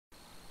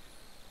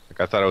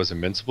I thought I was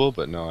invincible,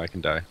 but no, I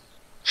can die.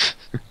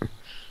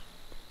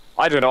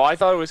 I don't know. I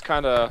thought it was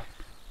kind of.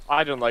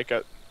 I didn't like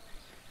it.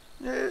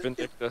 Yeah,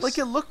 Vindictus. like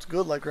it looked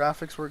good, like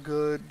graphics were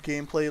good,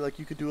 gameplay, like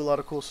you could do a lot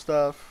of cool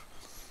stuff.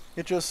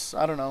 It just,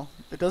 I don't know.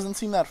 It doesn't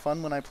seem that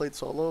fun when I played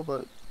solo,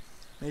 but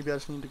maybe I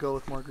just need to go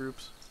with more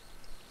groups.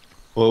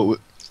 Well,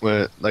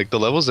 like the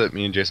levels that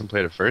me and Jason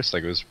played at first,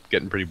 like it was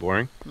getting pretty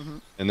boring,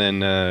 and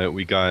then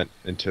we got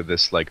into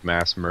this like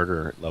mass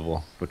murder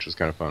level, which was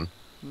kind of fun.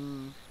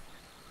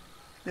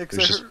 Yeah, It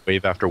was just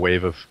wave after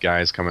wave of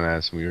guys coming at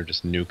us, and we were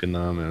just nuking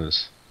them. And it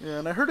was. Yeah,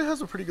 and I heard it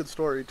has a pretty good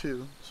story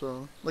too.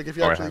 So, like, if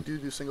you actually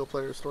do single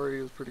player story,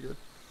 it was pretty good.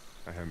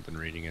 I haven't been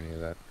reading any of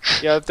that.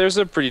 Yeah, there's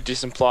a pretty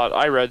decent plot.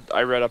 I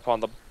read up on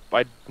the.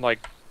 I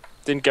like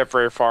didn't get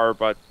very far,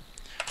 but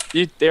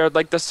they're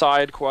like the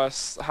side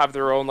quests have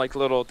their own like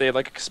little. They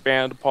like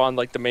expand upon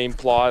like the main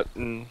plot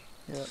and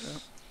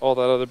all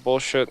that other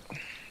bullshit.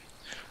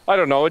 I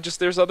don't know. It just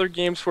there's other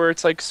games where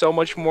it's like so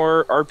much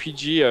more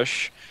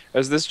RPG-ish,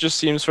 as this just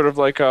seems sort of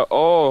like a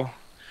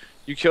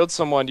you killed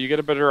someone, you get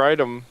a better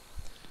item.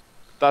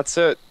 That's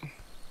it.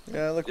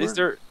 Yeah, like is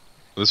there?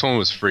 This one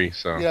was free,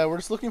 so. Yeah, we're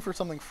just looking for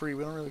something free.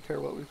 We don't really care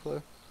what we play.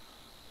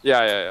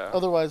 Yeah.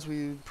 Otherwise,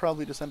 we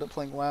probably just end up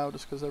playing WoW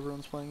just because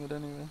everyone's playing it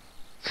anyway.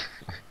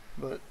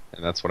 But.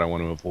 And that's what I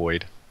want to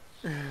avoid.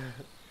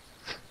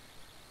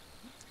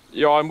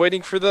 Yo, I'm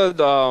waiting for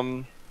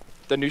the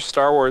new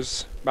Star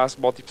Wars mass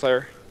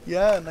multiplayer.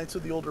 Yeah, Knights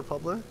of the Old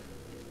Republic.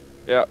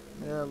 Yeah.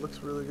 Yeah, it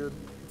looks really good.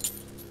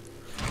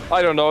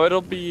 I don't know.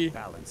 It'll be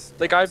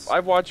like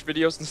I've watched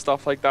videos and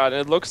stuff like that,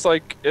 and it looks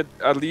like it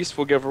at least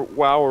will give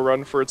WoW a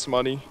run for its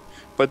money.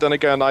 But then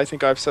again, I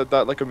think I've said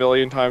that like a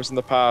million times in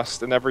the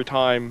past, and every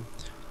time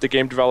the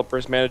game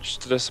developers manage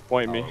to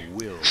disappoint me.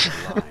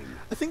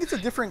 I think it's a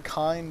different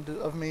kind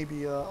of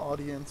maybe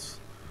audience.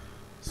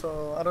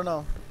 So I don't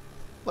know.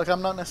 Like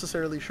I'm not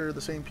necessarily sure the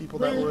same people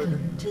that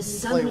would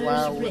play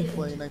WoW would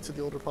play Knights of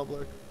the Old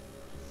Republic.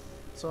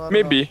 So I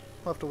don't know.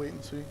 We'll have to wait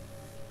and see.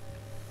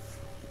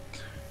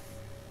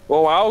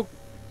 Well, WoW,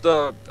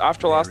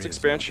 after last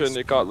expansion,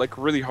 it got like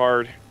really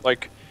hard.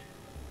 Like,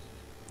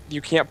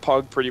 you can't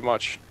pug pretty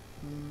much.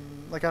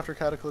 Like after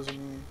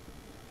Cataclysm.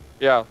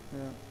 Yeah.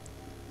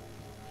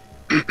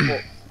 Yeah.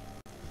 Well,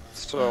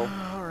 so.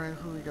 All right,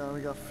 who we got?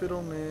 We got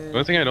Fiddlemid. The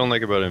only thing I don't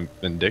like about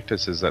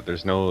Vindictus is that there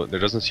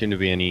doesn't seem to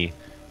be any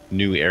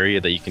new area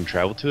that you can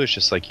travel to. It's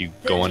just like you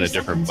go on a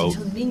different boat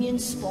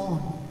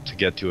to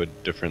get to a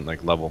different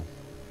like level.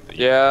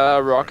 Yeah,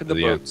 rocking the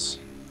boats.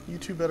 You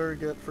two better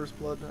get first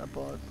blood at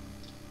bot.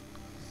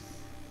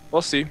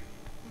 We'll see.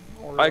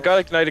 I got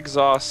Ignite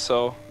Exhaust,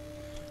 so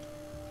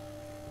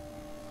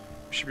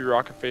should be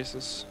rocket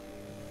faces.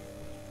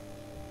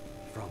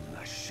 From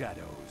the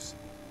shadows.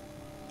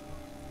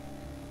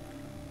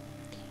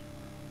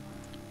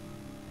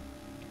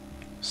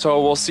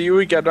 So we'll see who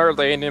we get in our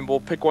lane, and we'll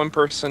pick one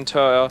person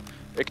to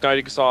Ignite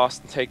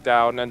Exhaust and take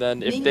down. And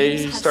then if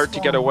they start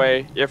to get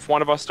away, if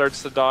one of us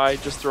starts to die,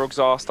 just throw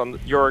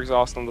your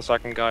exhaust on the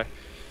second guy.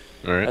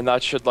 All right. And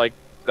that should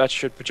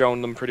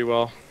pajone them pretty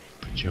well.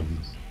 Pajone.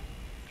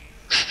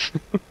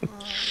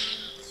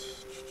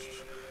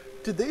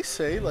 Did they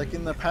say, like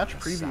in the patch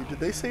preview, did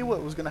they say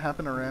what was going to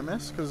happen to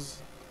Rammus?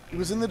 Because it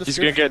was in the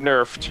description. He's going to get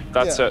nerfed.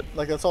 That's it.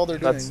 Like that's all they're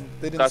doing.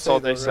 They didn't that's say all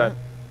that, they said.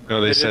 Right? No,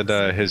 they said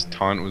his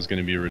taunt was going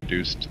to be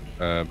reduced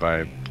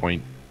by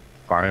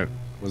 0.5.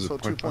 Was so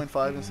it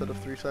 2.5 instead of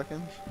 3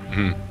 seconds?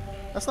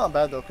 That's not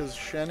bad though, because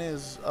Shen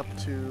is up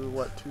to,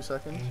 what, 2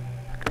 seconds?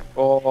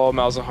 Oh,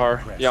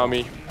 Malzahar.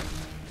 Yummy.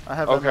 I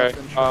have okay,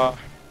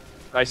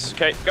 nice.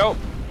 Okay, go!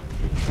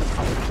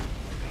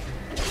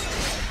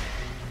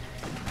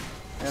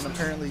 And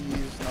apparently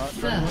he's not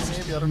done with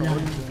maybe, I don't know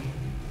what he's doing.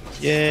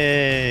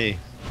 Yay!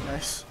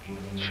 Nice.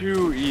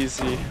 Too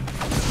easy.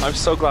 I'm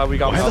so glad we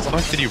got Why Malzahar. the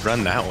fuck did he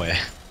run that way?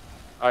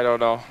 I don't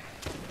know.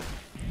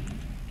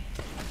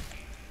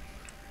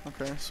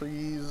 Okay, so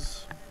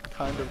he's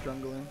kind of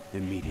jungling.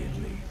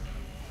 Immediately.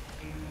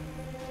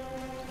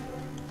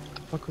 What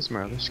the fuck was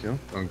my other skill?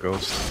 Oh,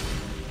 Ghost.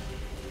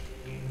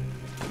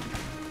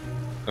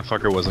 That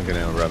fucker wasn't gonna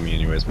outrun me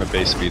anyways. My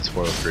base speed's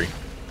 403.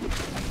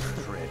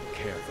 Tread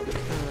carefully.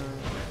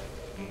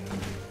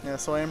 Yeah,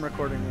 so I am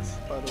recording this,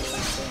 by the way,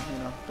 so, you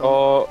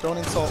know, don't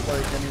insult,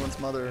 like, anyone's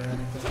mother or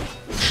anything.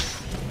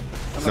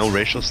 Unless no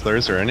racial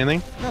slurs or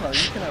anything? No,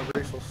 you can have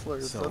racial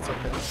slurs, that's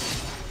okay.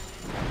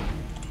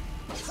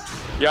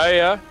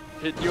 Yeah,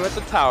 hit you at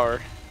the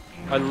tower.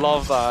 I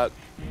love that.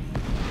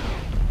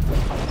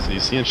 See,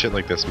 seeing shit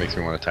like this makes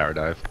me want to tower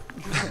dive.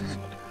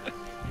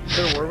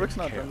 But Warwick's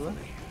not jungling.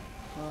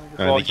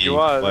 Well, he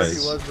was. He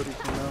was, but he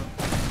came out.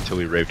 Until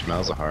we raped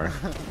Malzahar.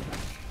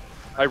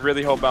 I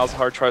really hope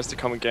Malzahar tries to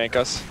come and gank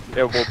us.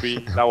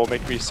 That will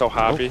make me so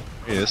happy.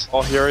 Oh, he is.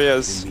 Oh, here he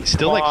is. He's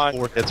still like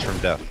 4 hits from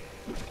death.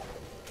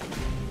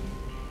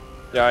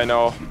 Yeah, I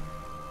know.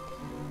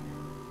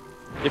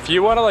 If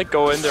you want to like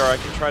go in there, I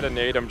can try to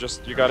nade him.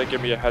 Just you gotta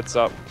give me a heads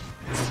up.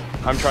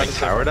 I'm trying to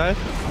tower dive.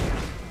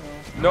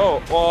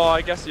 No, well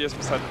I guess he is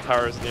beside the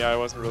tower, isn't he? I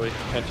wasn't really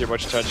paying too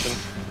much attention.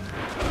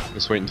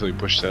 Just wait until he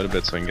pushes out a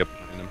bit so I can get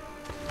behind him.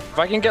 If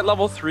I can get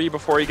level 3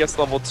 before he gets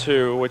level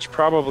 2, which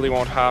probably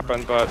won't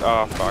happen, but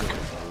oh fuck.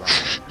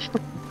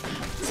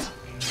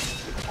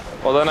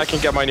 Well, then I can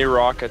get my new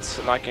rockets,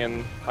 and I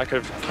could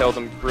have killed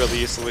him really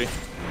easily.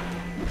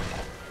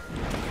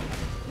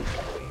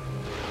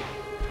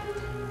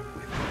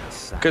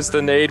 Because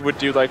the nade would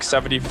do like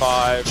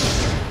 75,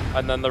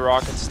 and then the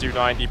rockets do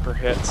 90 per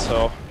hit,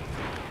 so.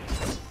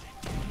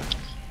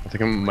 I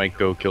think I might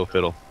go kill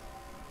Fiddle.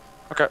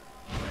 Okay.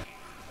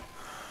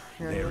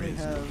 Yeah, he only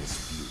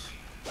has...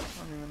 I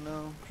don't even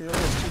know. He only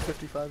has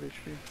 255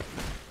 HP.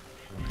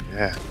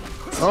 Yeah.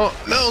 Oh,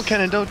 no,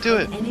 Kenan, don't do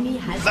it! Enemy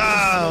has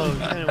No!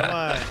 Kenan,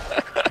 why?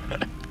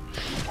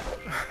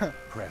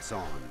 Press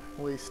on.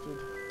 Wasted.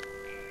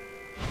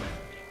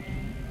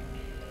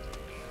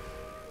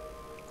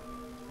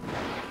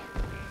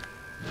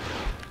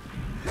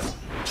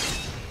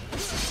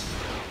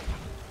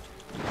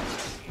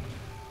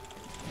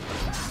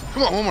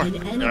 Come on, one more. An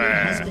enemy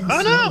has been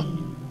Oh, no!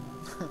 slain.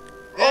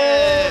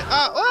 Hey!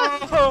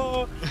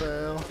 Oh!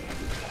 Fail.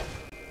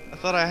 I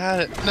thought I had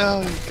it.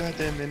 No, you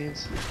goddamn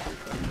minions.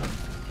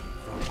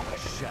 From the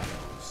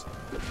shadows.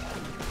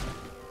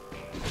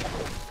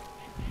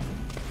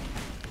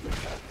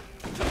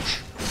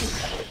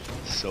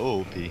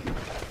 So OP. In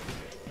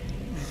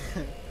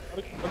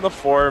the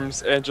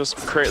forums and just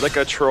create like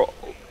a troll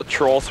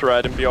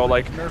thread and be all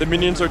like, the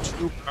minions are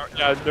too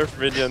yeah, nerf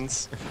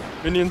minions.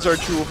 Minions are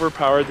too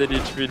overpowered, they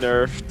need to be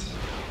nerfed.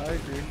 I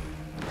agree.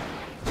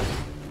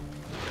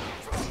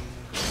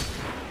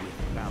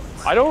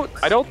 I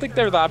don't think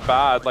they're that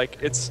bad. Like,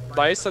 it's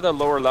nice at the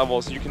lower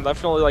levels. You can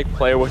definitely like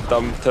play with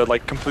them to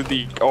like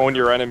completely own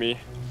your enemy.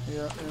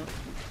 Yeah, yeah.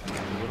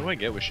 What do I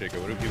get with Shaco?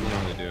 What do people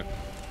normally do?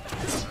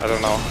 I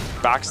don't know.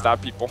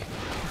 Backstab people.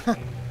 I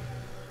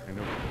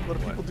know. What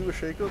do people do with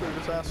Shaco? They're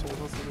just assholes.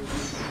 That's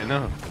what they do. I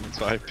know. That's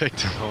why I picked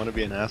him. I want to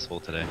be an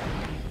asshole today.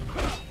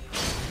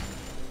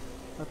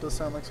 That does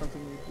sound like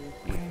something you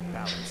do.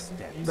 Balanced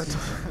steps. That does.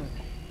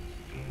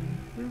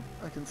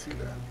 I can see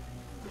that.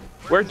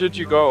 Where did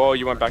you go? Oh,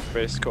 you went back to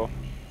base. Cool.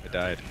 I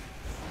died.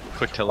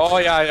 Quick teleport. Oh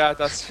yeah,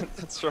 that's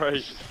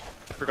right.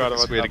 Forgot about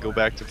Best way that. to go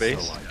back to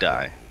base?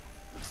 Die.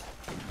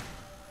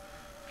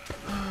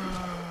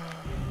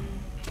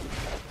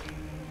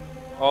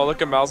 Oh,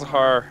 look at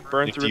Malzahar.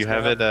 Burn Nick, through do you his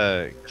have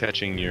mana. it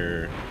catching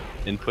your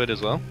input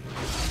as well?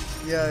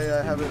 Yeah,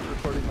 I have it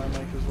recording my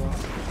mic as well.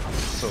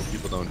 So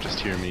people don't just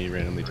hear me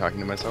randomly talking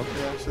to myself?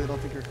 Yeah, so they don't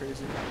think you're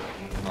crazy.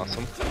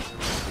 Awesome.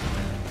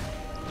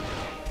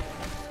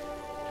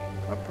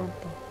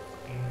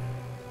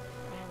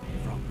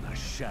 From the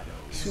shadows.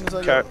 As soon as I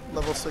Okay. get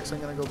level 6, I'm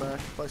gonna go back,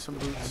 buy some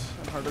boots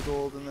and heart of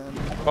gold, and then...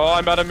 Oh,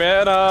 I'm out of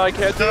mana. I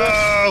can't do it.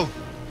 No!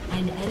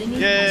 An enemy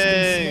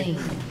Yay! has been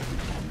slain.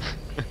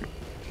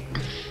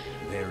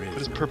 There is Put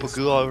his purple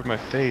goo all over my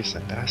face,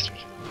 that bastard.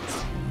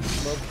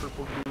 Love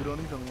purple goo, don't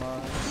even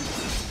lie.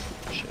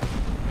 Shit.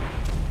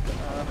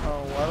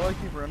 Why do I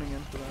keep running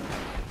into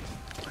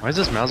that? Why is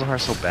this Malzahar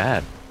so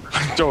bad?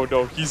 I don't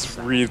know. He's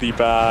really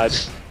bad.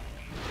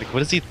 Like,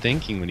 what is he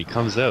thinking when he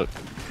comes out?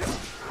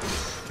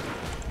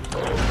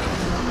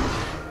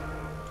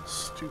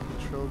 Stupid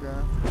troll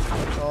guy.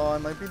 Oh, I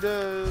might be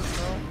dead.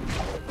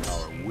 No.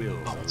 our will.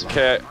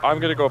 Okay, I'm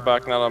gonna go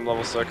back now that I'm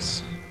level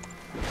 6.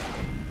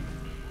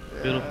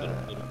 Fiddle, Yeah, fiddle,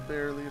 fiddle.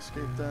 barely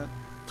escaped that.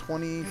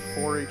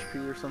 24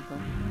 HP or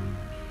something.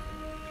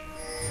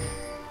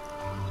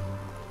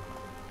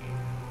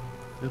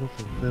 Fiddle,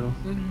 fiddle, fiddle.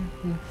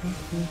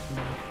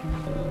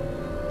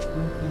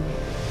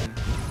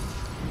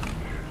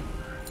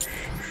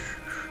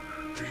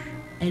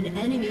 An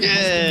enemy Yay!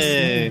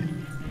 has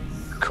been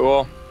slain.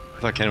 Cool.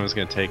 I thought Ken was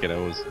gonna take it. I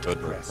was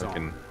about to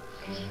fucking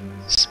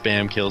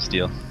spam kill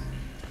steal.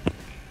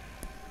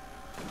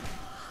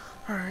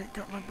 Alright,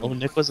 got my Oh, boot.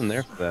 Nick wasn't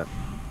there for that.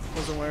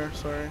 Wasn't where,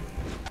 sorry.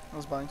 I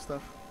was buying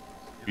stuff.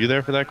 You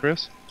there for that,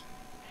 Chris?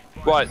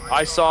 What?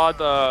 I saw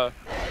the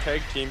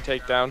tag team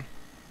takedown.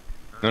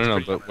 No,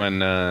 but when,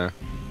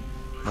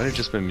 might have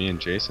just been me and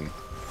Jason.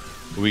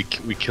 We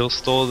kill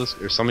stole this,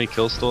 or somebody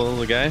kill stole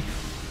the guy,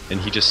 and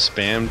he just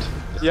spammed.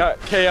 Yeah,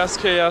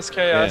 KS.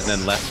 Yeah, and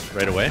then left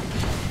right away.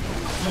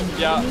 An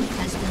Yeah. enemy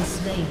has been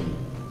slain.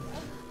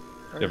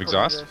 You have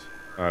exhaust?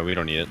 Alright, we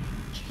don't need it.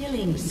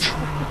 Killing spree.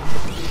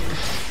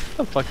 What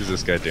the fuck is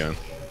this guy doing?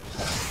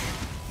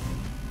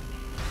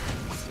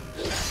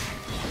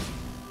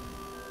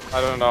 I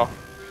don't know.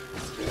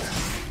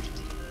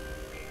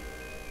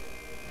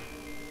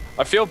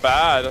 I feel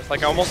bad.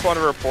 Like, I almost want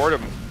to report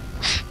him.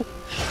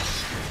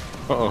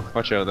 Uh-oh,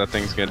 watch out, that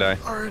thing's gonna die.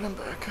 Alright, I'm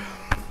back.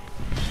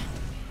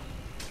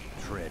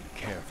 Tread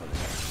carefully.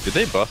 Did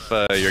they buff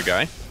your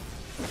guy?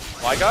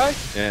 My guy?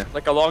 Yeah.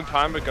 Like, a long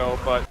time ago,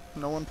 but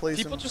No one plays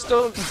people him. just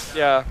don't...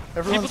 Yeah.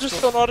 Everyone People just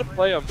still- don't know how to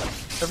play him.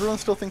 Everyone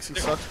still thinks he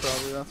sucks,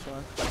 probably, that's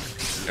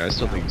why. Yeah, I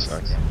still think he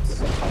sucks.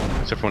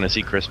 Except for when I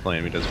see Chris play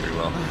him, he does pretty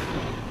well.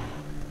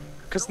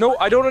 Because, no,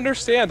 I don't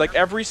understand. Like,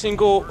 every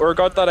single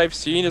Urgot that I've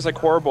seen is, like,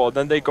 horrible. And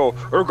then they go,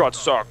 Urgot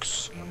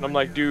sucks. And I'm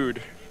like,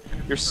 dude,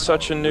 you're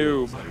such a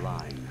noob. The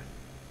line.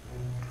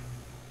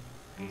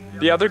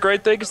 The other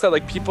great thing is that,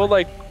 like, people,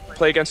 like,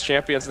 play against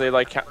champions and they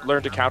like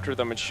learn to counter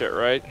them and shit,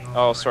 right?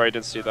 Oh, sorry, I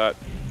didn't see that.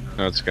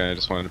 No, it's okay. I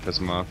just wanted to piss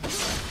him off.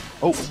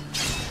 Oh.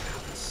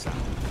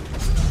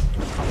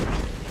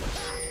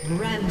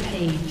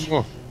 Rampage.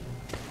 Oh.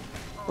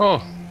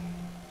 Oh.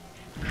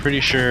 Pretty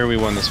sure we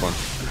won this one.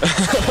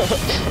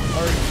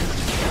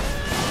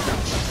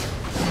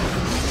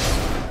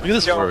 Look at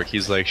this work.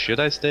 He's like,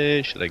 should I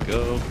stay? Should I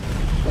go?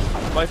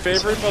 My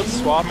favorite about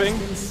swapping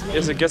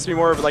is it gets me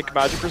more of like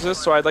magic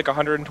resist, so I had like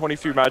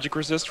 123 magic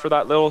resist for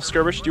that little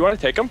skirmish. Do you want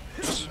to take him?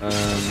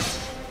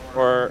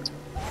 Or...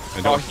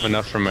 I don't have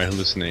enough for my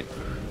hallucinate.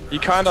 He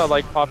kind of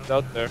like popped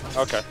out there.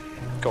 Okay,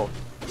 cool.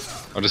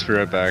 I'll just be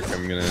right back.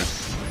 I'm gonna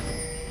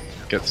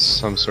get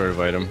some sort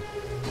of item.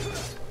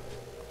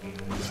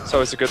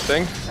 So it's a good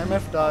thing.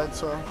 MF died,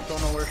 so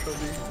don't know where she'll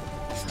be.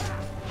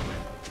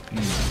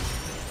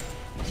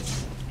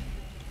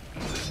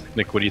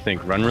 Nick, what do you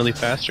think? Run really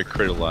fast or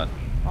crit a lot?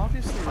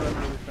 Obviously run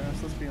really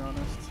fast, let's be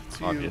honest. It's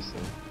you.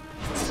 Obviously.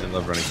 I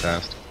love running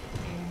fast.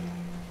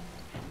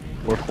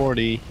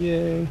 440,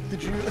 yay!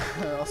 Did you...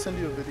 I'll send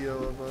you a video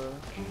of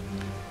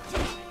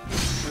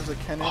there's a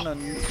Kennen on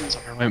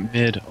YouTube. I went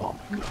mid. Oh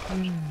my god.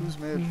 Who's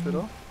mid?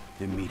 Fiddle?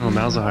 Oh,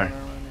 Malzahar.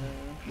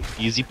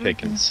 Easy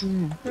pickings.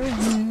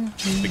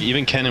 Like,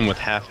 even Kennen with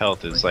half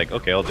health is like,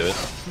 okay, I'll do it.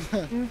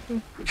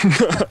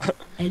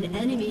 An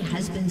enemy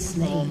has been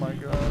slain. Oh my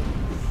god.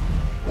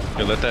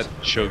 Okay, let that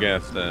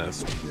Shogath, Yeah.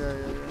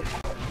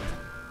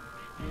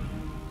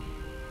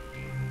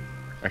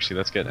 actually,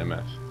 let's get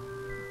MF.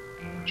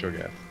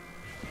 Jobriath.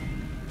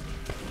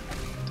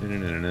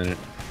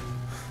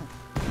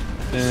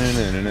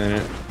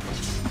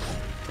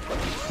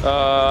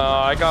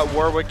 I got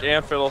Warwick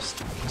and Fiddle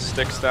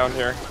sticks down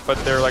here, but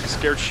they're like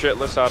scared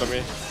shitless out of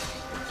me.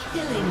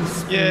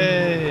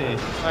 Yay!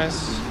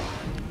 Nice.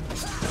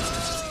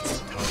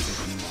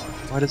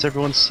 Why does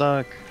everyone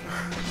suck?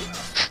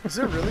 Is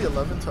it really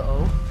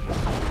 11-0?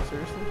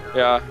 Seriously?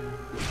 Yeah.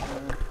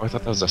 Oh, I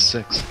thought that was a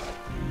 6.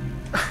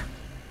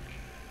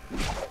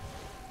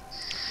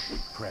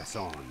 Press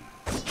on.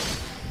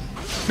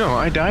 No,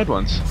 I died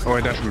once. Oh,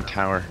 I died from a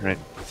tower, right?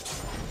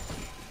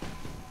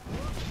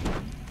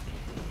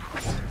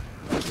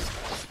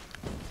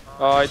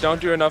 I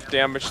don't do enough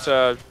damage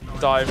to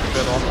die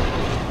Fiddle.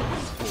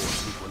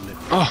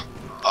 Oh!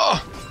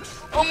 Oh!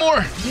 Oh, more!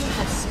 You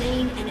have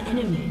slain an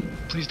enemy.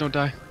 Please don't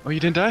die. Oh, you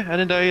didn't die? I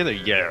didn't die either. I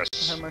Yes!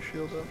 have my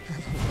shield up.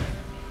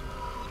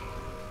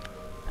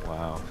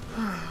 Wow.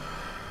 I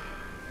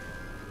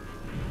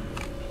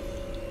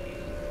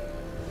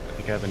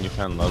think I have a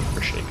newfound love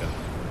for Sheikah.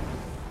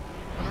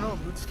 I don't know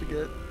what boots to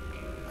get.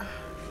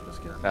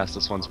 Just get...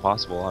 Fastest ones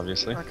possible,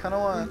 obviously. I kinda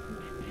want...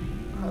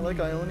 I like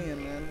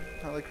Ionian, man.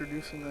 I like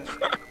reducing it.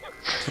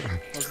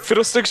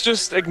 Fiddlesticks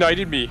just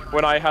ignited me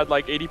when I had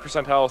like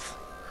 80% health.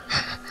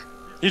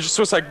 He just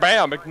was like,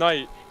 BAM!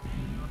 Ignite!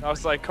 I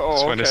was like, oh,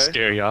 Just okay. wanted to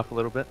scare you off a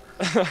little bit.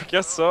 I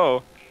guess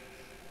so.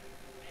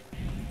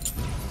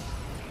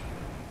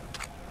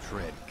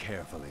 Tread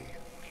carefully.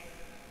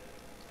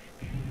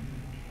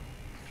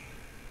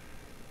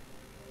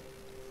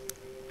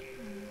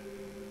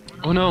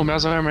 Oh no,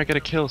 Malzahar might get a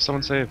kill.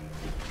 Someone save.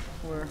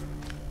 Where?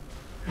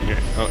 Here.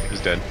 Oh,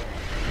 he's dead.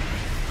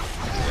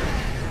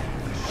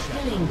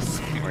 Killing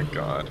spree. Oh my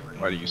god.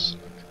 Why do you suck?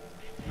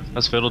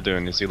 How's Fiddle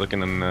doing? Is he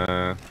looking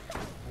in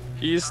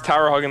He's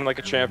tower hugging like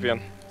a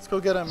champion. Let's go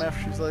get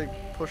MF. She's like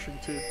pushing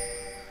too.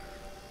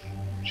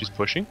 She's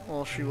pushing?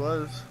 Well, she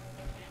was.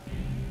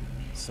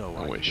 So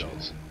Oh I wait, she go.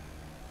 is.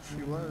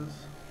 She was.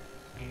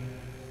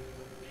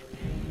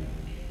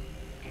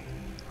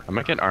 I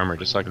might get armor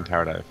just so I can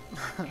tower dive.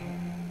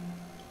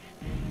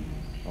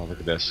 Oh,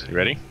 look at this. You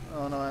ready?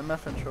 Oh no,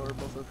 MF and Cho are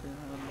both up here.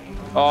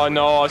 Oh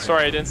no,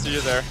 sorry, I didn't see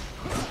you there.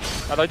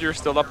 I thought you were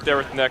still up there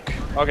with Nick.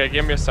 Okay,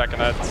 give me a second.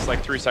 That's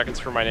like 3 seconds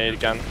for my nade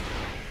again.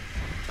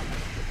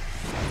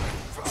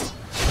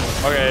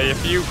 Okay,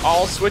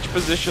 I'll switch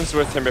positions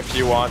with him if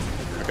you want,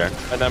 Okay.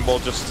 and then we'll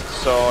just,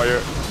 so you're,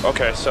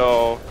 okay,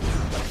 so,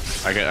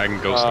 I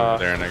can ghost over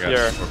there and I got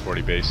here.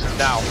 440 base.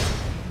 now. You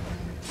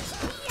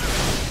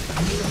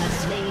have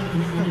slain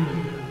an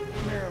enemy.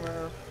 Here,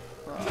 MF.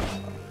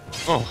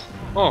 Oh,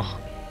 oh.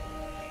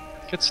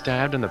 Get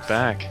stabbed in the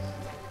back.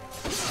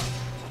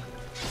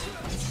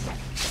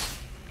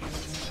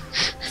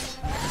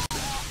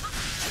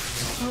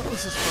 Oh,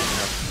 this is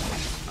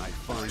fun. I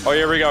find Oh,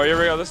 here we go,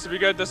 this will be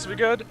good, this will be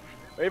good.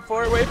 Wait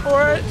for it,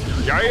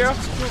 Yeah, yeah.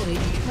 Destroyed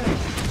turret.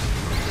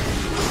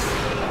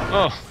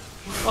 Oh,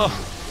 oh.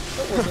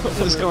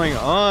 What is going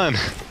on?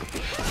 If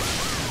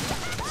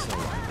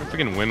we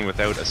can win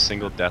without a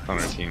single death on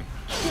our team.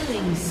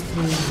 Killing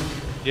spree.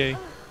 Yay.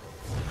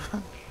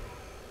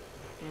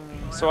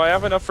 So I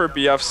have enough for a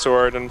BF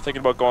sword, and I'm thinking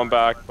about going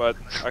back, but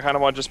I kind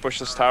of want to just push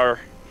this tower.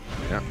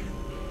 Yeah.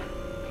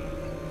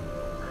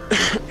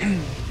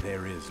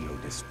 there is no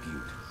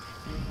dispute.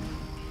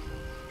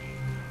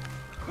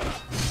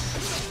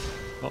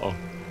 Uh-oh.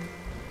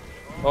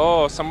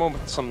 Oh, someone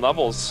with some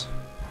levels.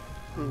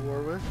 Who,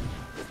 Warwick?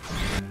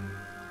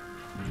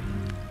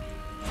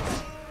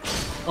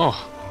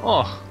 Oh,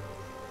 oh.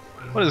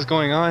 What is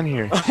going on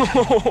here?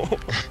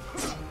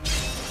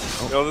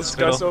 Yo, this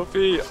guy's OP.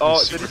 Oh,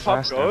 He's did he super pop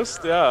fast now.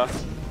 Ghost? Yeah.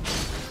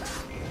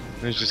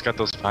 And he's just got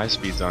those 5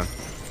 speeds on.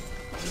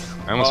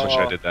 I almost wish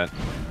I did that.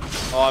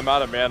 Oh, I'm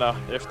out of mana.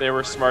 If they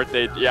were smart,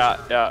 they'd...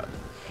 Yeah.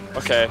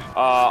 Okay,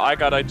 I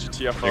got a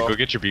GTFO. Okay, go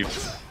get your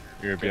beef.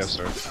 Your BF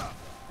sword.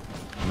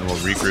 And then we'll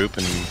regroup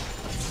and...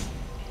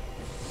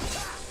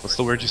 What's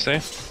the word you say?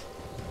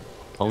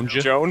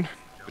 Ponja? Joan?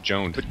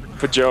 Pajoned.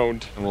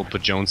 Pajoned. And we'll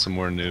Pajone some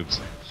more noobs.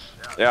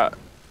 Yeah.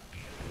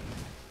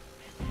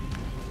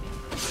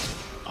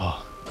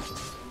 Oh.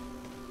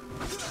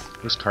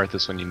 Where's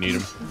Karthus when you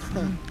need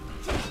him?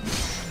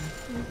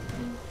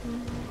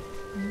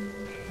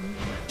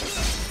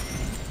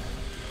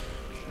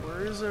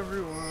 Where is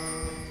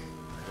everyone?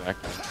 Back.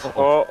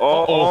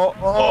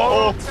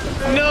 Oh.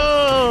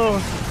 No!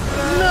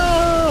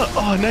 No!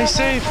 Oh, nice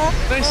save!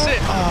 Nice save!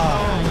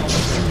 Oh,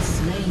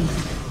 Slain.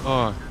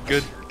 oh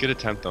good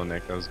attempt though,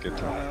 Nick. That was a good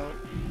attempt.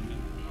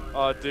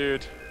 Oh,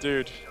 dude,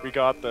 we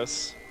got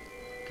this.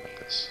 Got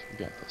this. You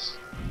got this.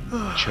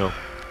 Chill.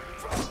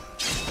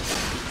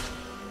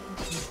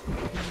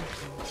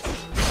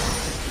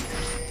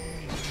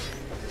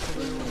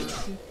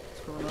 What's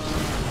going on?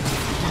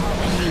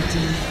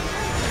 Dominating.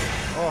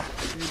 Oh,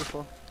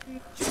 beautiful.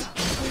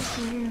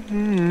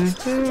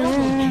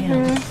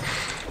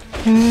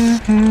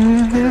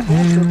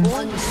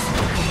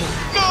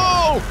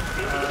 No!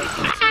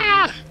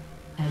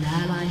 An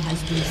ally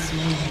has been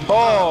slain.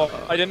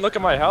 Oh, I didn't look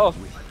at my health.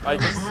 I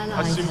just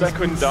Ally assumed has I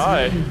couldn't been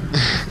die. slain.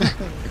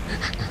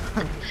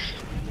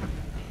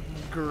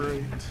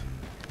 Great.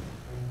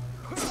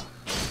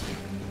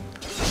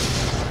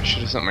 I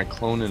should have sent my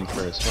clone in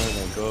first. Where did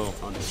I go?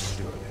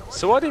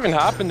 So what even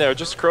happened there?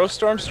 Just Crow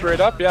Storm straight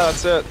up? Yeah,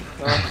 that's it.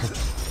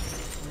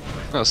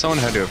 No, someone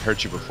had to have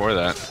hurt you before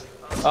that.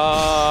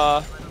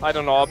 I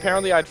don't know.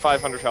 Apparently I had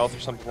 500 health or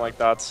something like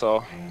that,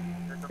 so...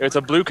 It's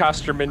a blue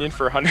caster minion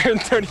for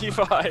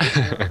 135.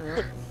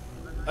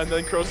 And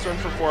then Crow Storm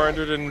for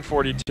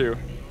 442.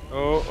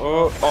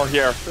 Oh,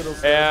 here.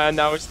 And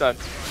now it's done.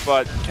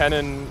 But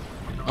Kennen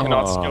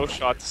cannot skill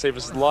shot to save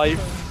his life.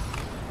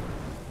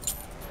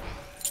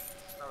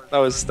 That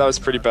was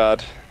pretty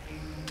bad.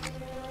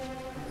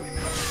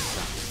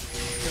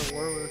 Yeah,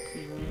 Warwick.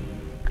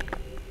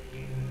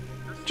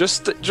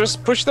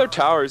 Just push their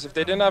towers. If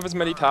they didn't have as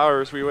many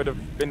towers, we would have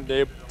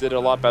did a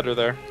lot better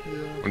there. Yeah.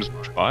 We'll just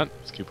push bot.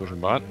 Let's keep pushing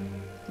bot.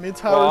 Mid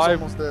tower's Well,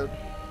 almost dead.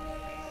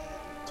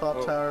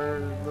 Top tower,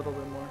 a little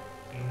bit more.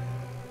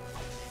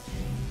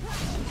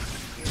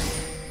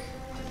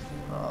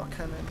 Oh,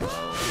 Kennen.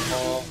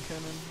 Oh,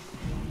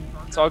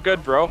 Kennen. It's all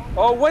good, bro.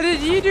 Oh, what did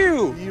he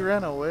do? He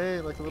ran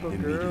away like a little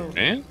girl.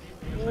 Man?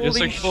 Holy It's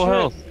like full shit.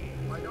 health.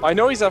 I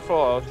know he's at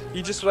full health.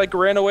 He just like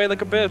ran away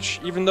like a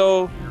bitch, even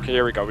though... Okay,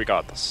 here we go. We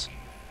got this.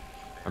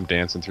 I'm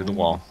dancing through the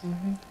wall.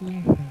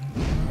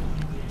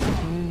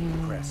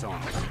 Press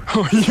on.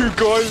 Oh, you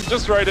going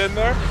just right in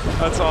there?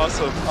 That's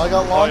awesome. I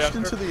got launched yeah.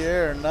 into the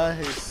air.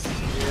 Nice. Yeah.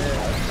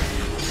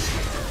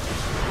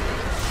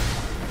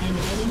 An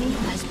enemy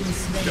has been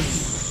slain.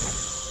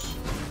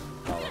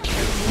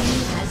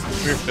 Enemy has been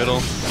Come here, slain. Fiddle.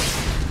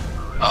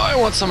 Oh, I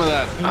want some of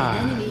that. An Ah,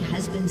 enemy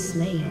has been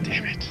slain.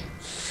 damn it.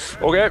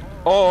 Okay.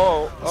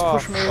 Oh. Let's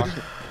push mid.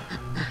 fuck.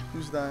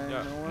 Who's dying?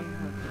 Yeah. No one?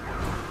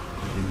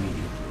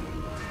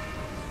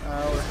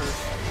 Ow, it hurt.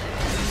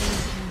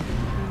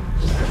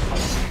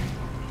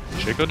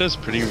 Shaco does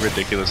pretty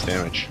ridiculous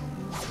damage.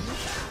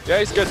 Yeah,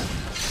 he's good.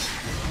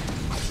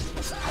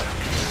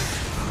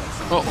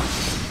 Oh,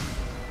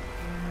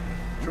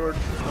 George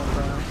is going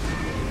down.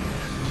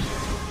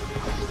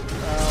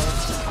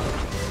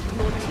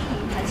 Your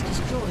team has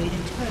destroyed a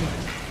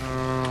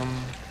turret.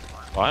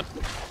 bot?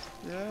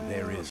 Yeah.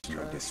 There is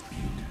no dispute.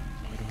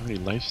 I don't have any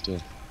life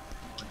still.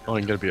 Oh, I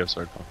can get a BF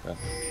sword. Fuck that.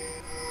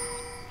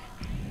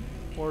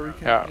 Or we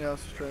can. Yeah. Yeah,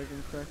 let's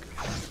dragon quick.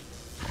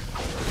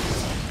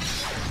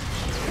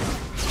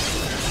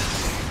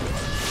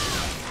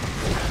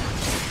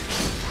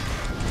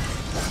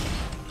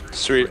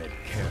 Sweet. Tread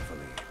carefully.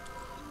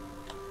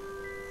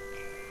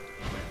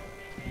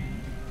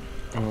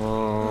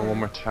 Oh, one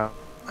more tap.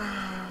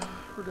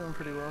 We're doing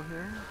pretty well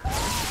here.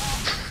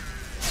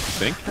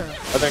 Think? I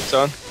think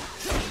so.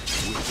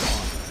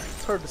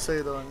 It's hard to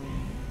say though. I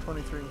mean,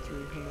 23 and 3.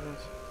 Who knows?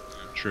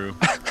 True.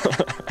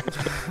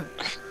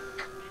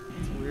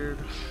 It's weird.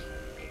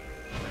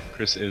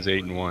 Chris is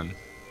 8-1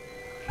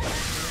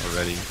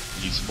 already.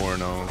 He's 4-0.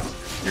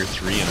 You're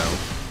 3-0.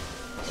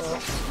 Oh,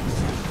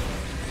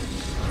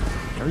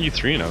 How are you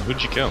 3-0?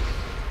 Who'd you kill?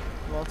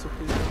 lots of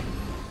people.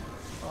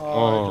 Oh,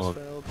 Oh. I just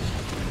failed.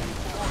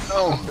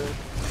 No. Okay.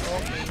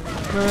 Oh,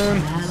 An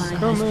ally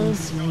has been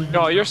slain.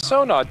 No, you're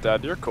so not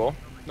dead. You're cool.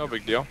 No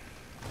big deal.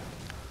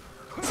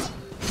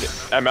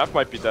 MF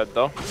might be dead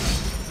though.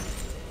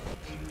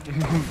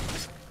 I'm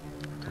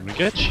gonna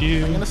get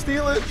you. I'm gonna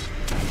steal it.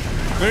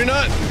 No, you're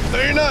not.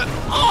 No, you're not.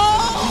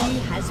 Enemy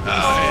has been Oh,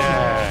 slain.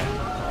 yeah.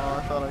 Oh,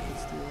 I thought I could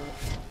steal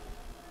it.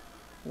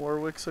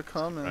 Warwick's a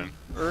coming. Right.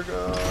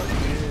 Urgot,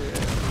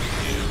 yeah.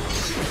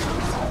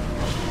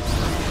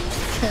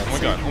 Can't Oh my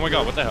god. Oh my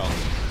god. What the hell?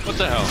 What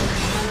the hell?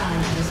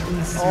 Ally has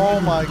been slain. Oh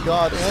my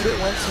god, and it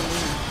went to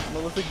me.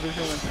 Prolific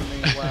Vigilance for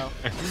me, wow.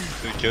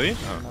 Did it kill you?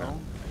 Oh, No.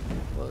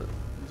 But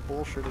it's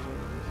bullshit is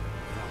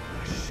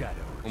what it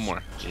Shadow. one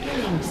more.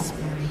 Killing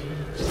spree.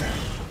 is.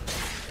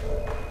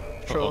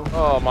 Cho.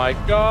 Oh my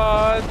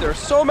god, there's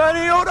so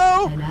many, oh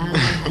no! An ally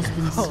has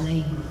been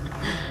slain.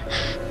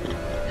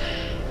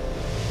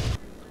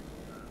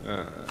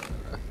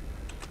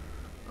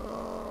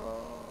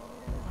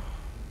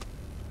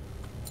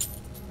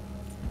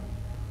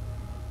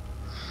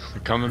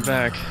 They're coming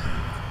back.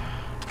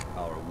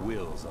 Our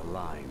wills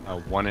align.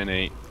 1 and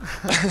 8.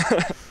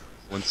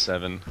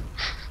 1-7.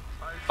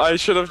 I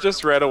should have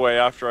just ran away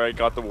after I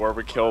got the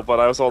Warwick kill, but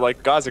I was all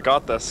like, guys, I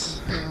got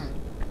this.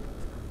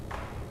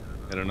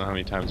 I don't know how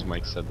many times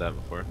Mike said that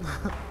before.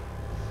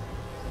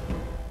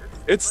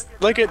 It's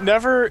like it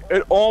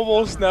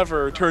almost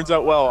never turns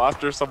out well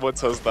after someone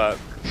says that.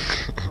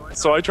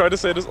 So I try to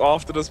say it as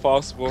often as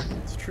possible,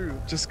 It's true.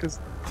 just cause.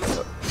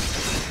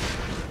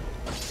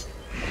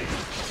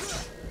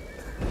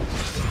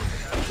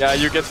 Yeah,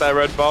 you get that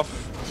red buff.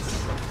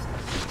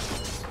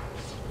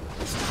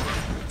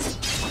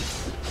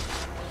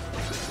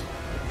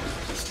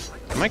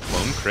 Can my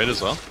clone crit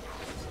as well?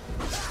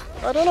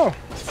 I don't know.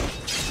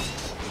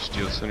 Just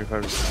deal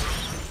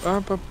 75%.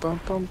 Bum, bum, bum,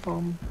 bum,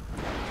 bum.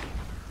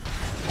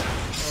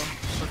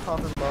 They're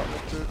popping bot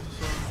with it,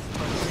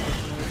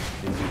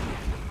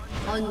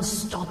 so.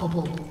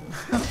 Unstoppable.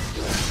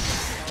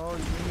 Oh, you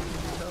need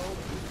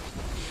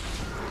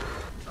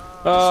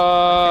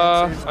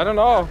help? I don't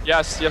know.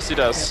 Yes, he Can't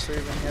does.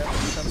 save him yet. 10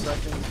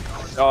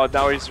 seconds. Oh,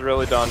 now he's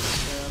really done. Yeah.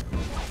 An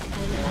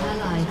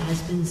ally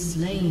has been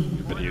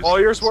slain. But use All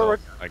it, yours, so Warwick.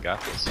 I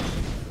got this.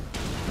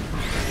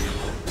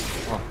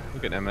 Oh,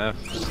 look at MF.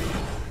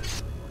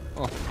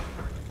 Oh,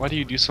 why do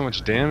you do so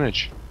much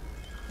damage?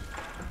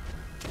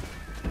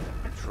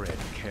 Tread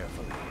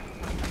carefully.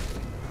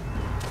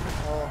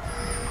 Oh.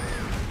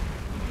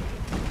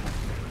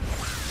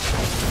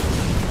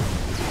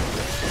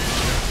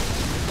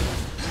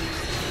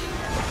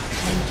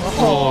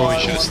 Oh, we I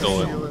should have wanted to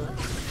stolen. steal it.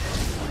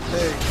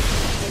 Hey,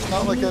 it's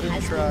not like I didn't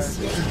Has try. been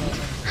slain.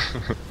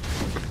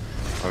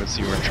 I would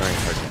see you weren't trying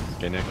hard.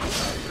 Okay, Nick.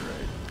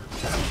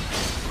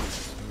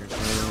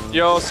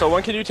 Yo, so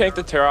when can you take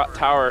the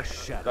tower?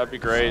 That'd be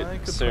great. I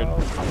could Soon.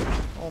 probably-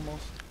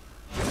 Almost.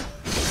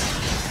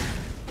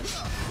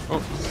 Oh,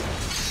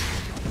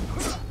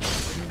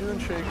 What are you doing,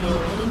 An Shaco?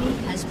 enemy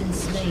has been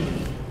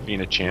slain.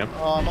 being a champ.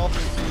 Oh, I'm ulting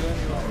to you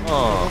anyway.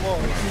 Oh.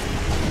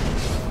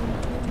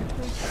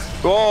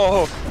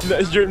 Oh,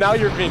 now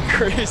you're being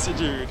crazy,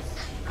 dude.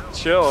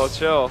 Chill,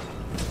 chill.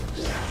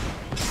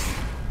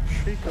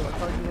 Shaco, I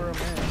thought you were a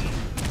man.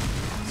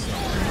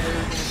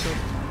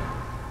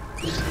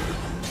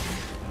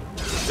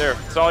 There,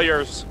 it's all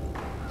yours.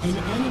 An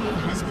enemy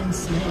has been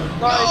slain.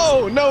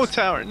 No, no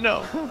tower,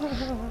 no.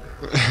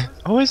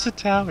 Always the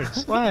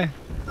towers. Why?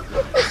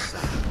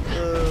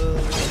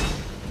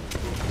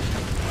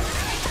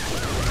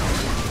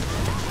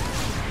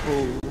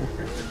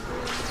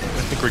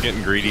 I think we're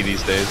getting greedy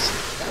these days.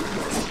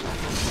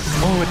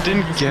 Oh, it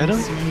didn't get him?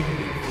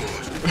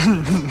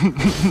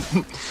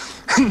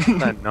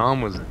 That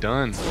nom was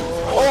done.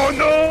 Oh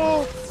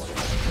no!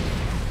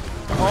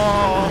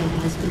 Ally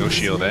has been No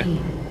shield, eh?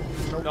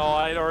 slain. No,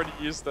 I'd already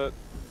used it.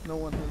 No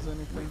one has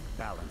anything.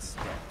 Balance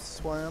steps.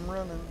 That's why I'm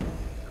running.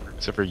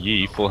 Except for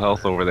Yi, full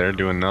health over there,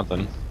 doing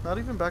nothing. Not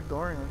even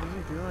backdooring. Like, what is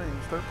he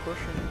doing? Start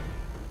pushing.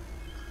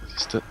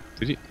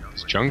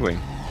 He's jungling.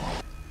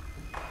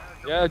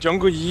 Yeah,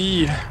 Jungle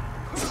Yi.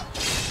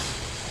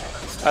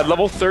 At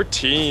level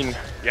 13.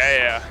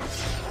 Yeah.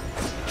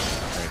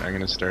 Alright, I'm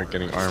gonna start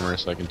getting armor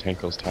so I can tank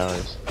those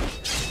towers.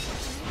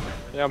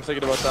 Yeah, I'm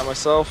thinking about that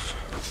myself.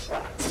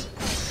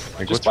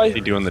 Like, Just what's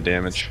really doing the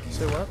damage?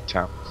 Say what?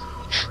 Towers.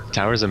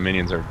 Towers and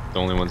minions are the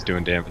only ones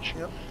doing damage.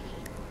 Yep.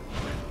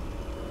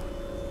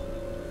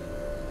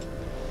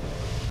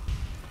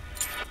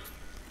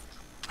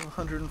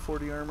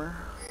 $140 armor.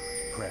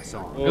 Press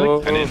on. I feel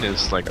like Kennen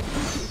is like a...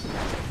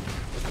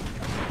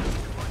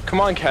 Come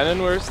on,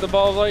 Kennen, where's the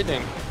ball of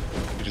lightning?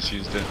 He just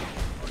used it.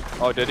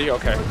 Oh, did he?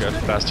 Okay, good. How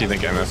fast do you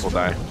think MF will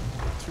die?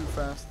 Too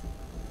fast.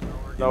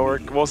 No,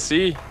 we'll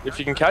see if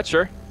you can catch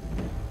her.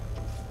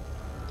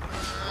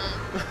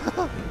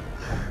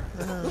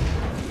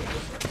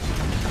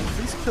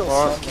 Please kill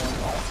What?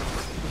 someone.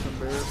 It's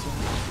embarrassing.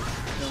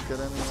 You don't get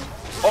anyone.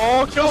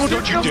 Oh, kill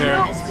Don't you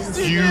dare!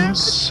 You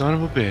son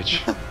of a bitch.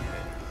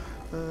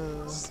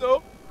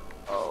 So.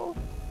 Oh.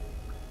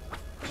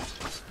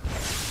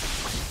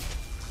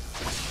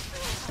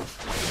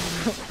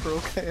 Bro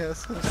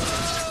KS. You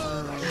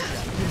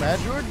mad,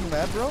 George? You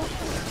mad, bro?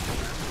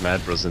 Mad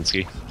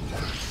Brozinski.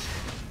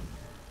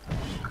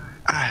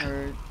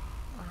 Alright.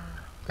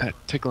 That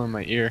tickle in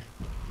my ear.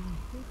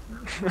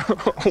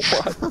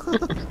 What?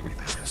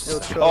 Yo,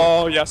 chill.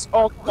 Oh, yes.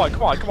 Oh,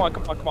 come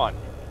on.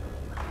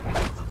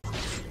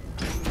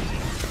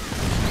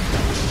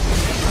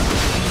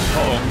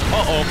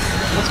 Uh-oh.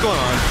 What's going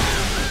on?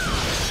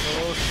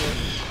 Oh, shit.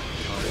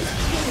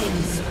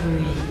 Killing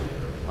spree.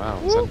 Wow,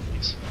 is that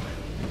nice?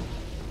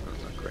 That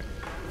was not great.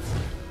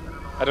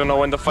 I don't know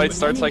when the fight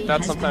starts like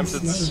that. Sometimes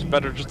it's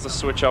better just to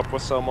switch up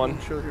with someone.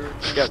 Show here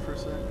Yeah. for a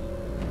sec.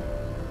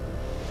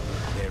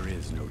 There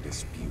is no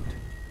dispute.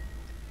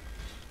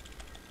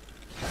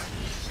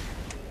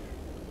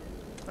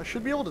 I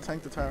should be able to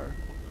tank the tower.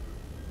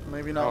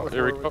 Maybe not with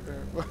here we Warwick go.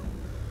 there.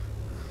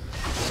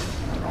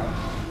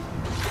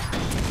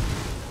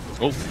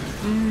 Oh,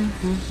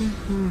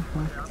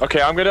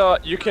 Okay,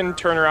 you can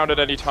turn around at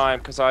any time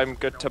because I'm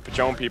good to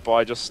pajone people.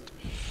 I just.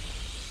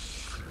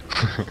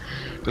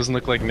 doesn't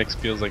look like Nick's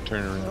feels like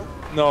turning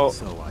around. No.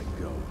 So I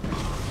go.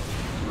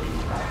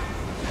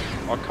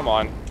 Oh, come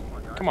on.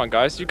 Come on,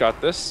 guys. You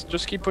got this.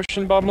 Just keep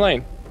pushing bottom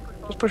lane.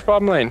 Just push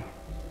bottom lane.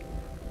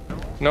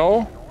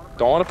 No?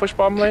 Don't want to push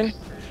bottom lane?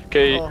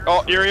 Okay.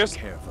 Oh, here he is.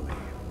 Carefully.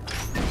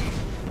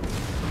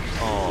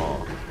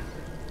 Oh,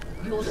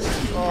 Your team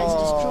has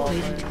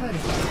destroyed a turret.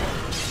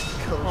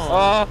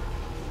 Ah,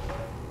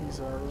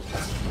 He's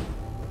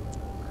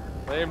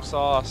lame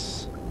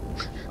sauce.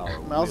 Our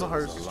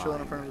Malzahar's wills just align.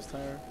 chilling in front of his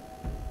tower.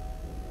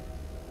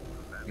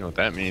 you know what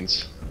that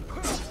means?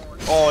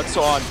 Oh, it's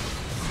on.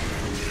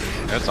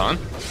 That's on.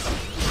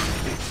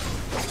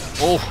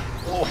 Oh,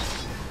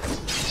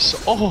 so,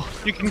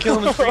 oh, you can kill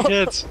him in 3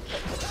 hits.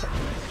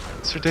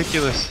 It's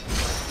ridiculous.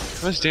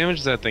 How much damage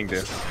does that thing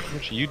do? How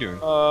much are you doing?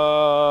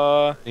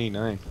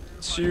 89.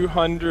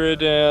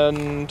 200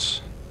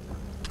 and.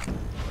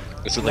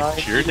 Is it like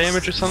pure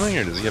damage or something,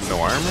 or does he have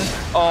no armor?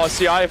 Oh,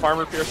 see, I have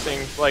armor piercing,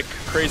 like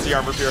crazy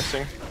armor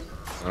piercing.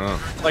 Oh,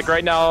 Like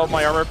right now,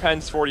 my armor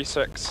pen's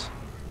 46.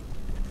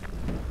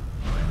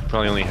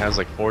 probably only has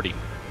like 40.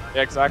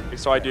 Yeah, exactly.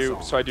 So I do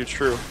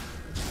true.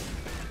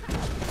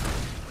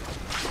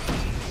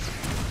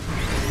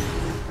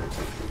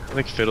 I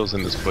think Fiddle's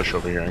in this bush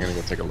over here. I'm gonna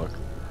go take a look.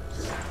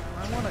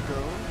 I wanna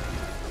go.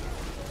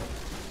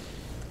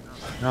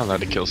 You're not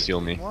allowed to kill steal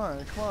me.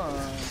 Why? Come on. I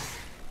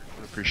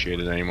don't appreciate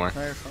it anymore.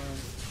 Now you're fine.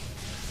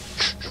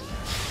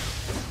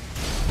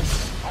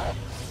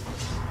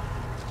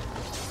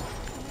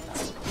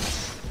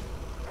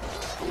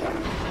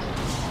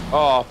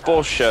 Oh,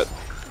 bullshit.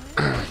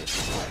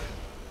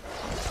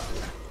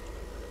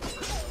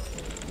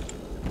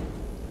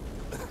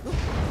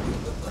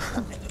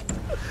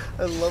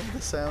 I love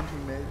the sound he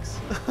makes.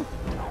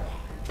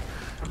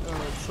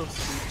 Oh, it's so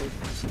stupid.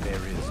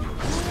 There is no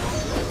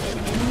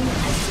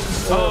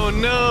Oh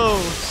no!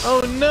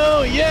 Oh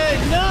no! Yeah,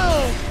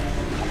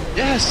 no!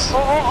 Yes!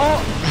 Oh,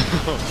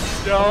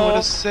 what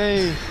a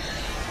save!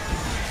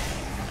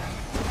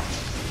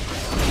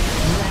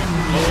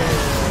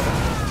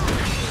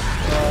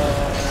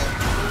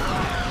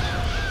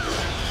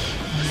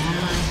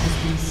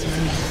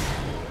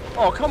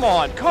 Oh, come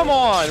on, come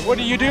on! What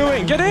are you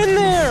doing? Get in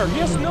there! He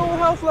has no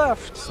health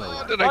left.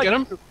 Did I get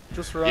him?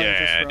 Just run, Yeah, I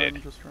just run,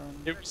 did. just run.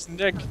 It was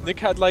Nick. Nick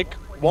had like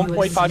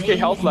 1.5k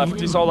health left.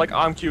 He's all like,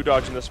 I'm Q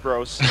dodging this,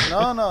 bros.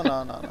 No.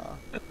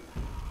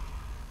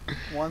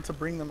 Want to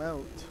bring them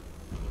out.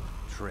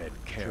 tread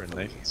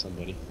carefully. Knife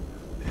somebody.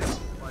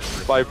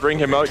 By bring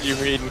him out, you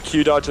mean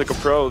Q dodge like a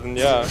pro? Then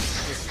yeah.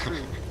 It's true.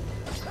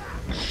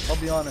 I'll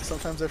be honest,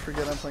 sometimes I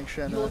forget I'm playing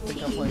Shen and I Your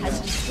think I'm team playing has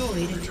now.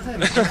 destroyed a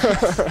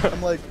turret.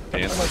 I'm like,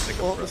 Yeah,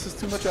 well, this is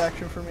too much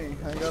action for me.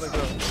 I gotta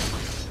go.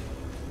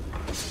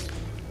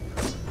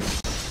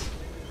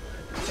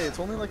 Hey, it's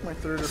only like my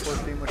 3rd or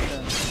 4th game with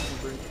Shen.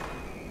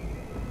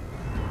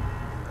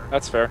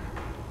 That's fair.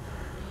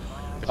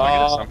 If I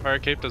get a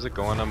Sunfire Cape, does it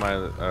go on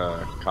my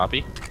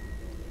copy?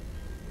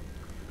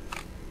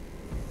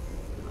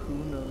 Who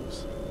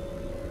knows?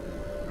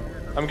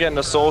 I'm getting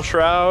a soul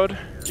shroud.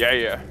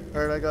 Yeah.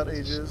 Alright, I got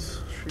Aegis.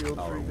 Shield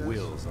for Our you guys.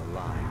 wills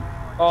align.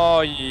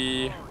 Oh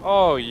ye.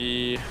 Oh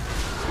ye.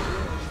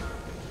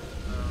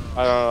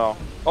 I don't know.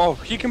 Oh,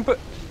 he can put.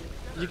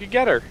 You could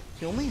get her.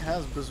 He only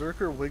has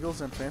Berserker,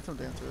 Wiggles, and Phantom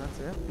Dancer. That's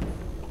it.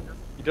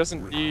 He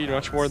doesn't need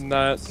much more than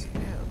that.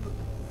 Yeah, but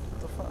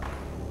what the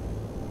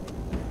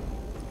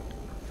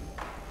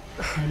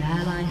fuck? An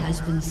ally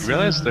has been You slain.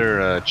 realize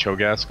their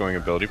Cho'Gath's going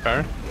ability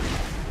power?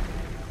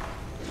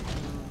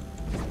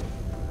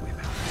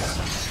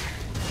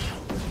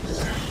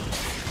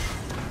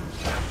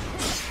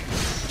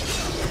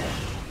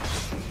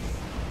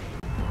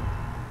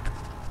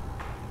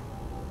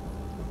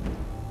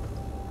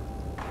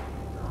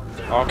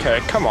 Okay,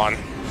 come on.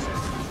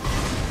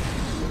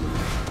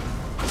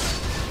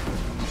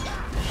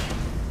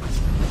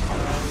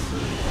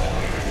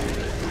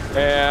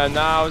 And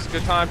now is a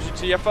good time to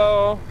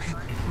TFO.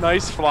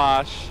 Nice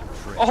flash.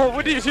 Oh,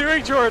 what are you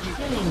doing, Jordan?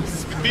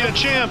 Being a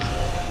champ!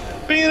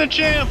 Being a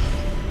champ!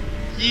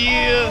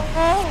 Yeah!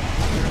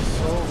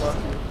 So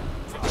lucky.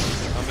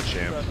 I'm a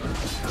champ.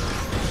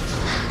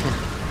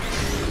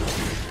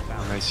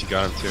 Nice, you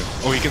got him too.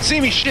 Oh, you can see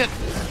me, shit!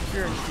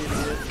 You're an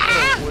idiot.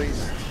 What a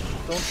waste.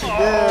 Don't you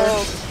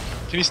dare.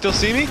 Can you still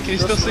see me? Can you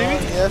still see me?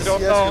 Yes,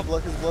 Don't yes, know.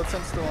 his blood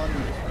sense still on you.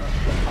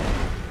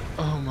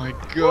 Oh my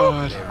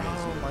god.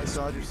 Oh my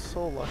god, you're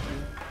so lucky.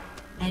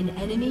 An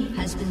enemy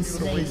has been You would have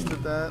slain.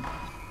 wasted that.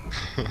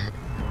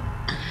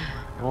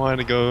 I wanted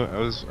to go,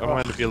 I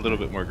wanted to be a little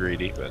bit more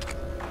greedy, but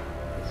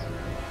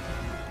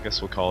I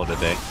guess we'll call it a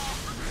day.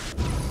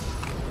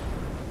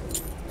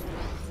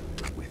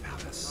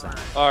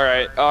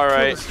 Alright,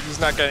 alright. He's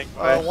not getting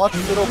away. Watch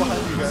Fiddle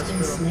behind you guys. Been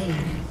Fiddle. slain.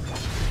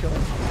 Kill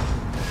him.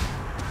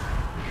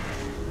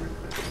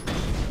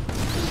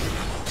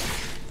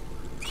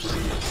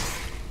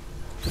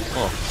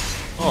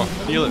 Oh,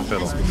 heal it,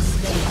 Fiddle. Has been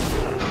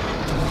slain.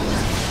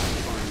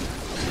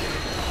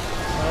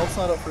 My ult's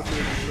not up for 30,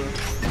 so.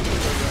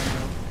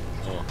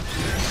 Oh.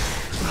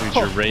 Dude,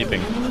 you're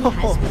raping. Enemy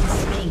has been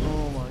slain.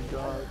 Oh my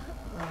god.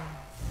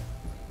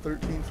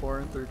 13, 4,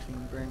 and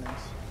 13. Very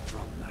nice.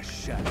 From the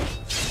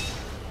shadows.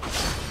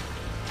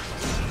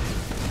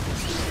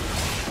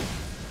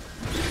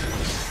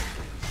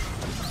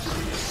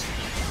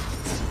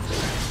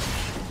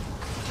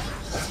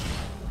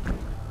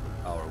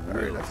 Our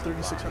Alright, will that's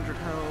 3,600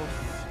 health,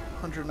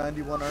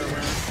 191 armor.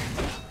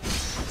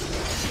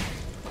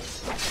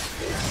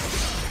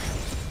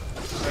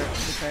 Alright,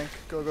 the tank.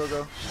 Go, go,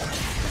 go.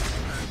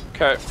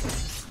 Okay.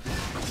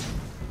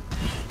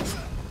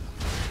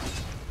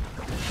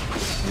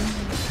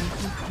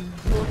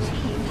 Your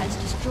team has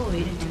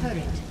destroyed a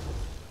turret.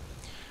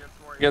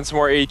 Getting some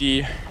more AD.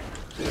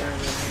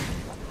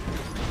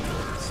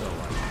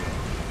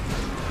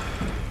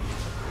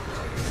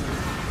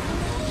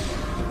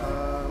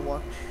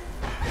 Watch.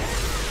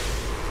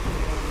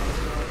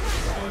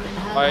 An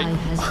ally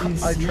has been I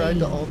slain. tried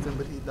to ult him,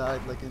 but he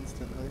died like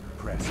instantly.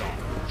 press on.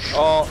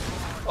 Oh.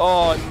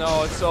 Oh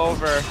no, it's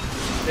over.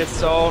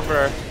 It's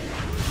over.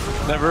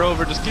 Never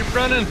over, just keep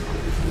running.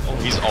 Oh,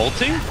 he's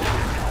ulting?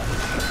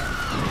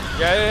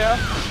 Yeah, yeah, yeah.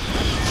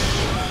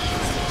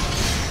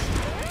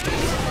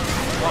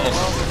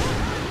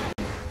 Uh-oh.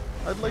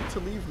 I'd like to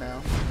leave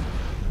now.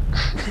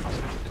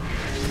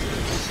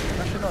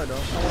 Actually, no, I don't.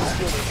 I want to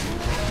steal this.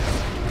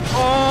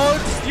 Oh,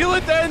 steal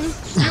it then!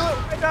 Steal it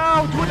right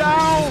now! Do it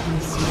now!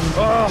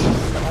 Oh.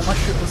 All my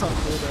shit was on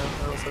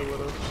cooldown, or else I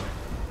would've.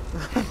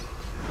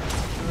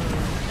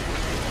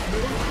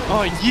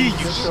 Oh, yeah, you Good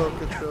just... show,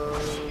 good show.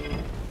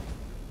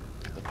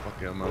 Get the fuck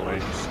out of my way.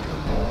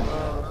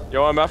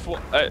 Yo, MF will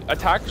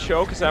attack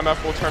Cho because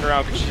MF will turn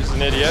around because she's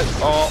an idiot.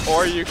 Oh,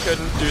 or you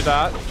couldn't do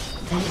that. An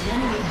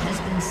enemy has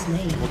been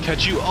slain. We'll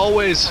catch you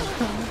always.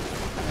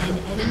 An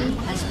enemy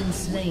has been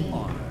slain.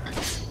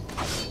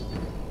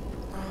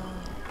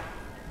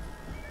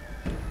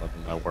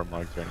 Loving my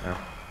warmogs right now.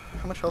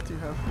 How much health do you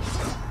have?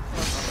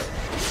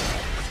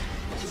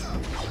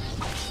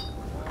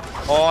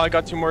 Oh, I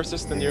got 2 more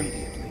assists than you.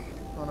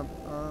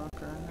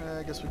 Okay, yeah,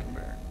 I guess we can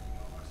bear.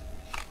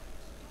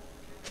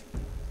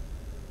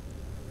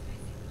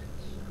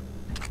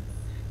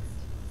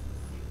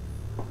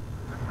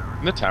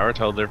 Can the tower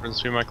tell the difference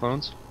between my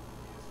clones?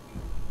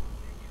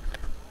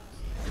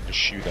 Just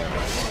shoot at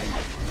it.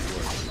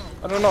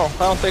 I don't know.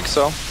 I don't think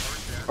so.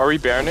 Are we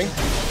banning?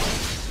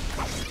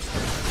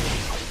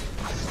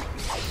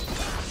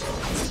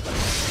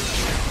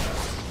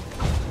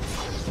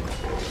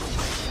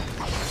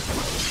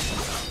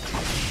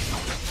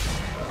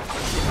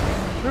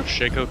 I wonder if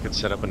Shaco could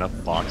set up enough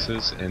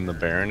boxes in the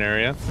Baron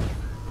area,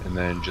 and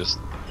then just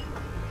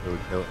it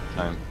would kill at the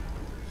time.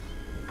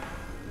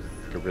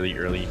 Like a really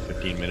early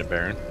 15-minute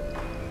Baron.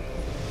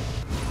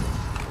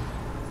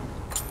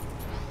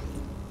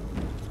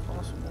 It's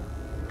possible.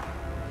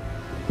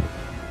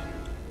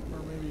 Or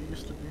maybe it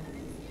used to be.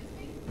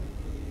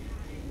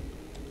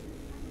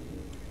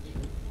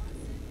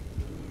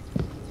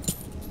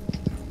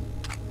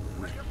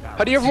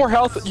 How do you have more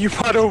health? You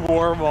bought a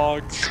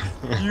Warmogs.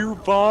 You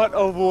bought a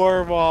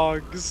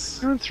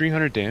Warmogs. You're on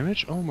 300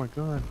 damage? Oh my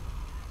god.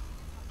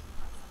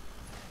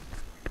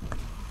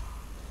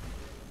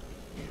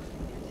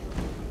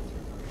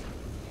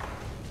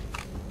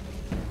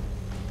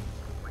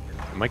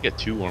 I might get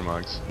 2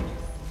 Warmogs.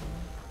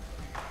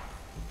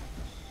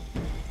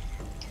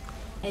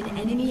 An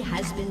enemy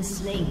has been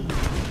slain.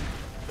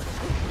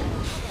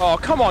 Oh,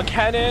 come on,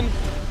 Cannon.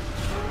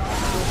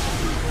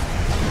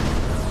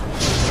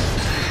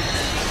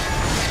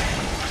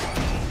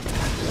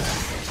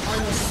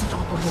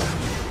 Unstoppable.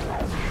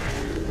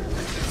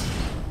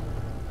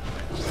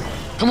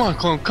 Come on,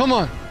 clone, come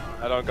on!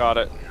 I don't got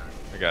it.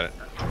 I got it.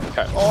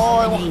 Okay. Oh,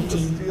 I wanted to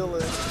steal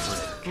it.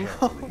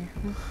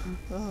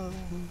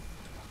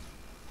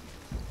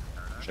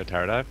 Should I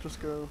tower dive?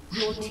 Just go.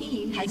 Your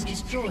team has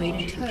destroyed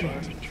a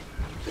turret.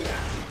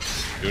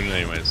 Doing it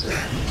anyways.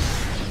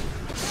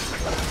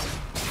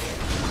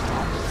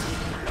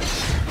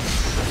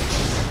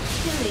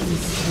 Killing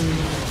spree.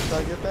 Did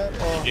I get that?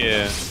 Oh,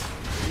 Yeah.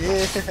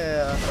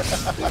 yeah.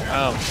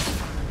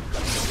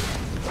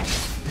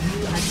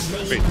 You have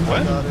slain. Wait,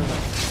 what? Got it.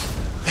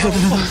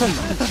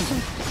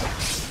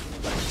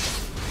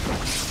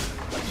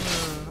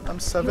 I'm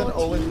 7-0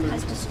 Your team and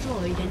has 3.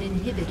 destroyed an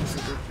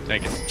inhibitor.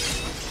 Take it.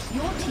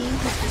 Your team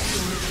has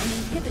destroyed an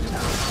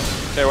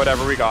inhibitor. Okay,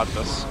 whatever. We got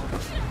this.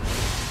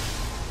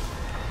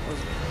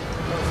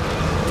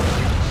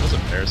 That was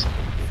embarrassing.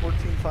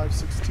 14, 5,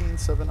 16,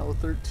 7, 0,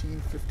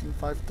 13, 15,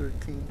 5,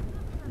 13.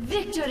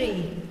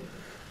 Victory!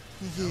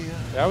 Yeah.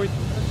 Yeah, we.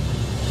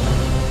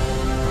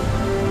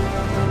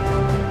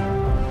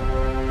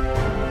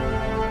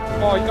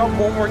 Oh, you got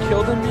one more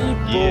kill than me?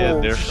 Yeah,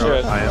 they're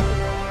Bullshit. I am.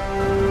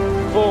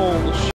 Bullshit.